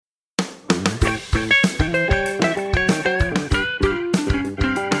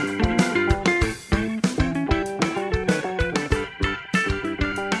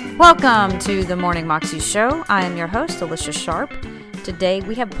Welcome to the Morning Moxie Show. I am your host, Alicia Sharp. Today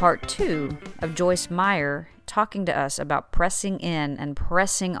we have part 2 of Joyce Meyer talking to us about pressing in and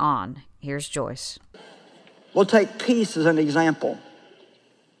pressing on. Here's Joyce. We'll take peace as an example.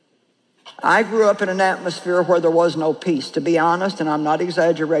 I grew up in an atmosphere where there was no peace. To be honest, and I'm not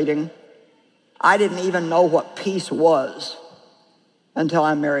exaggerating, I didn't even know what peace was until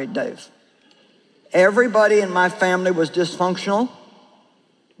I married Dave. Everybody in my family was dysfunctional.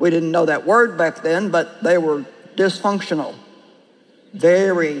 We didn't know that word back then, but they were dysfunctional.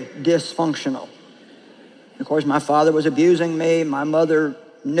 Very dysfunctional. Of course, my father was abusing me. My mother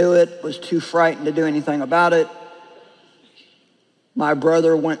knew it, was too frightened to do anything about it. My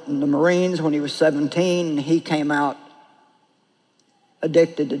brother went in the Marines when he was 17, and he came out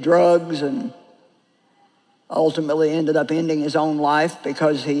addicted to drugs and ultimately ended up ending his own life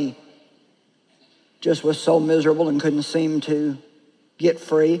because he just was so miserable and couldn't seem to get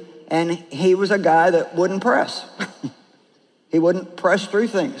free. And he was a guy that wouldn't press. He wouldn't press through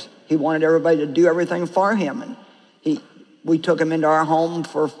things. He wanted everybody to do everything for him. And we took him into our home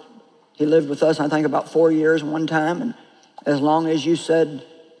he lived with us, I think, about 4 years one time. And as long as you said,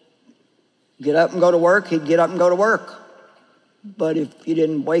 get up and go to work, he'd get up and go to work. But if you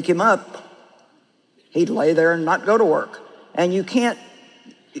didn't wake him up, he'd lay there and not go to work. And you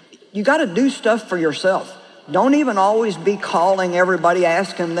got to do stuff for yourself. Don't even always be calling everybody,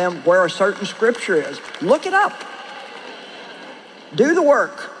 asking them where a certain scripture is. Look it up. Do the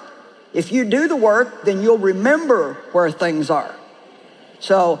work. If you do the work, then you'll remember where things are.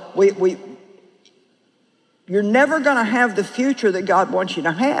 So you're never going to have the future that God wants you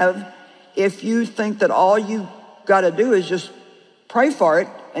to have if you think that all you got to do is just pray for it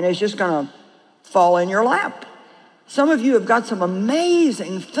and it's just going to fall in your lap. Some of you have got some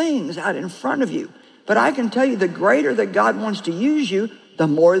amazing things out in front of you. But I can tell you, the greater that God wants to use you, the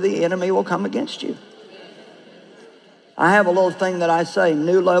more the enemy will come against you. I have a little thing that I say,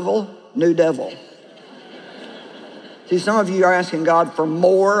 new level, new devil. See, some of you are asking God for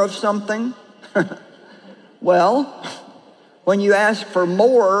more of something. Well, when you ask for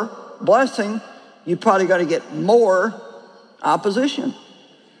more blessing, you probably got to get more opposition.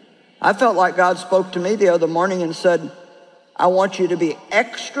 I felt like God spoke to me the other morning and said, I want you to be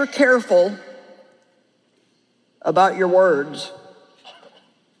extra careful about your words,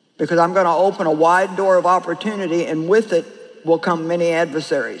 because I'm going to open a wide door of opportunity, and with it will come many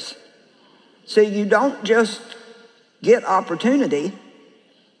adversaries. See, you don't just get opportunity,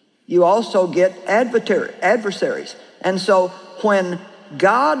 you also get adversaries. And so when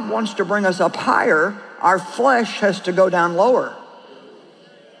God wants to bring us up higher, our flesh has to go down lower.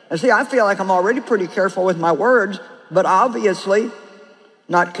 And see, I feel like I'm already pretty careful with my words, but obviously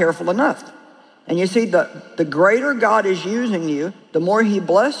not careful enough. And you see, the greater God is using you, the more he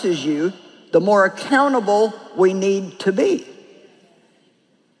blesses you, the more accountable we need to be.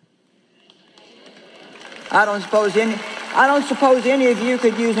 I don't suppose any of you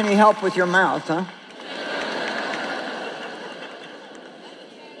could use any help with your mouth, huh?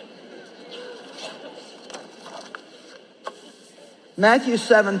 Matthew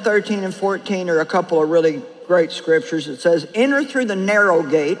 7:13 and 14 are a couple of really great scriptures. It says, enter through the narrow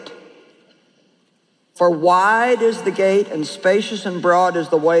gate, for wide is the gate and spacious and broad is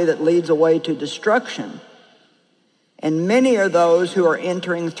the way that leads away to destruction, and many are those who are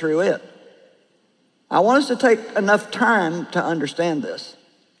entering through it. I want us to take enough time to understand this.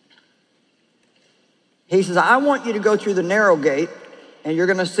 He says, I want you to go through the narrow gate, and you're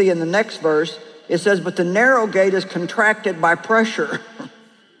going to see in the next verse, it says, but the narrow gate is contracted by pressure.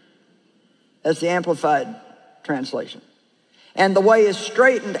 That's the Amplified translation. And the way is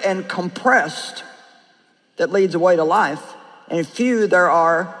straightened and compressed that leads away to life, and few there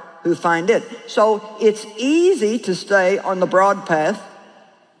are who find it. So it's easy to stay on the broad path.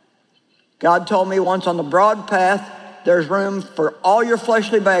 God told me once, on the broad path, there's room for all your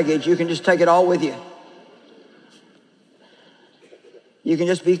fleshly baggage. You can just take it all with you. You can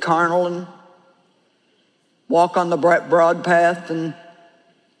just be carnal and walk on the broad path, and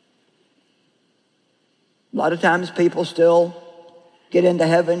a lot of times people still get into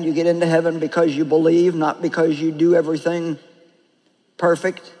heaven. You get into heaven because you believe, not because you do everything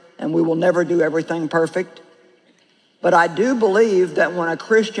perfect, and we will never do everything perfect. But I do believe that when a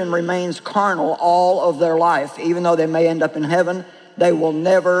Christian remains carnal all of their life, even though they may end up in heaven, they will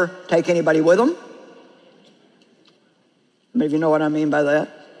never take anybody with them. Maybe you know what I mean by that.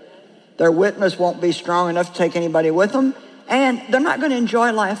 Their witness won't be strong enough to take anybody with them, and they're not going to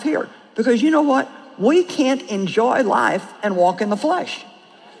enjoy life here. Because you know what? We can't enjoy life and walk in the flesh.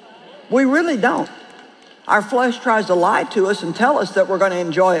 We really don't. Our flesh tries to lie to us and tell us that we're going to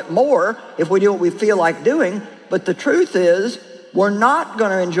enjoy it more if we do what we feel like doing. But the truth is, we're not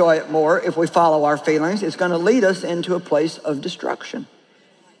going to enjoy it more if we follow our feelings. It's going to lead us into a place of destruction.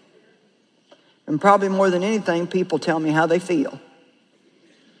 And probably more than anything, people tell me how they feel.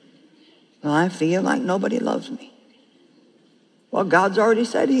 Well, I feel like nobody loves me. Well, God's already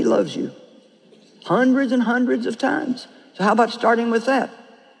said he loves you. Hundreds and hundreds of times. So how about starting with that?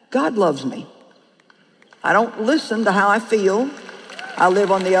 God loves me. I don't listen to how I feel. I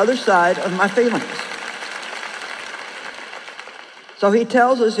live on the other side of my feelings. So he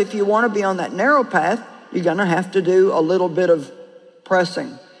tells us if you want to be on that narrow path, you're going to have to do a little bit of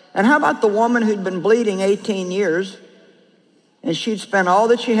pressing. And how about the woman who'd been bleeding 18 years, and she'd spent all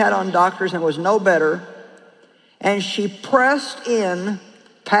that she had on doctors and was no better, and she pressed in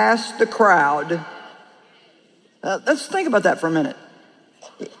past the crowd. Let's think about that for a minute.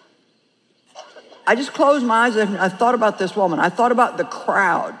 I just closed my eyes and I thought about this woman. I thought about the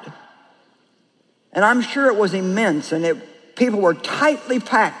crowd. And I'm sure it was immense, and people were tightly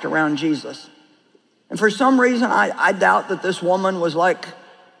packed around Jesus. And for some reason, I doubt that this woman was like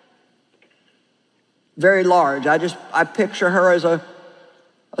very large. I picture her as a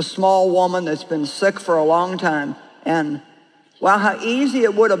small woman that's been sick for a long time. And wow, how easy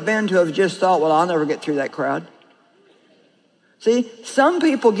it would have been to have just thought, well, I'll never get through that crowd. See, some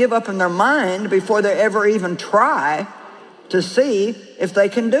people give up in their mind before they ever even try to see if they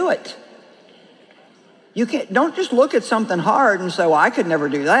can do it. Don't just look at something hard and say, well, I could never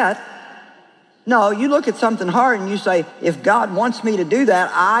do that. No, you look at something hard and you say, if God wants me to do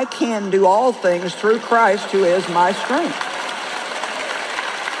that, I can do all things through Christ who is my strength.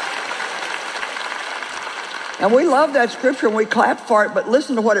 And we love that scripture and we clap for it, but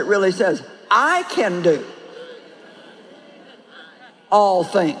listen to what it really says. I can do all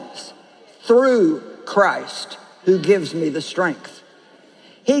things through Christ who gives me the strength.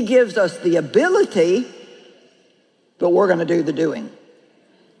 He gives us the ability, but we're going to do the doing.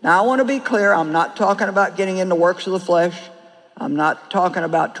 Now, I want to be clear. I'm not talking about getting into works of the flesh. I'm not talking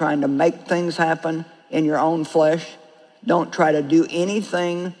about trying to make things happen in your own flesh. Don't try to do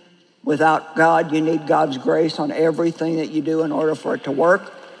anything without God. You need God's grace on everything that you do in order for it to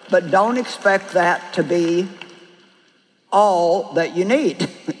work. But don't expect that to be all that you need.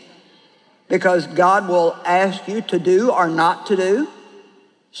 Because God will ask you to do or not to do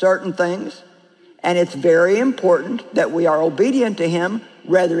certain things. And it's very important that we are obedient to him,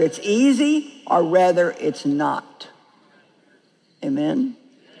 whether it's easy or whether it's not. Amen?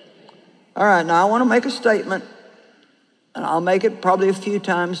 All right, now I want to make a statement, and I'll make it probably a few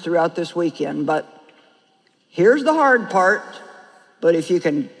times throughout this weekend, but here's the hard part. But if you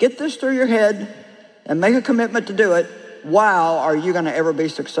can get this through your head and make a commitment to do it, wow, are you going to ever be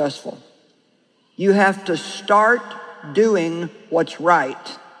successful? You have to start doing what's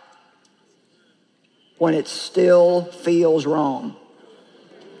right when it still feels wrong.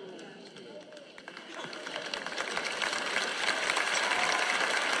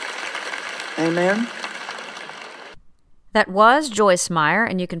 Amen? That was Joyce Meyer,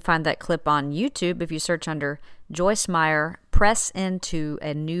 and you can find that clip on YouTube if you search under Joyce Meyer, Press Into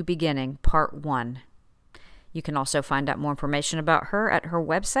a New Beginning, Part 1. You can also find out more information about her at her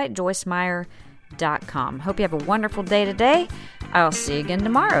website, joycemeyer.com. Hope you have a wonderful day today. I'll see you again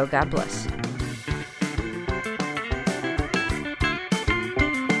tomorrow. God bless.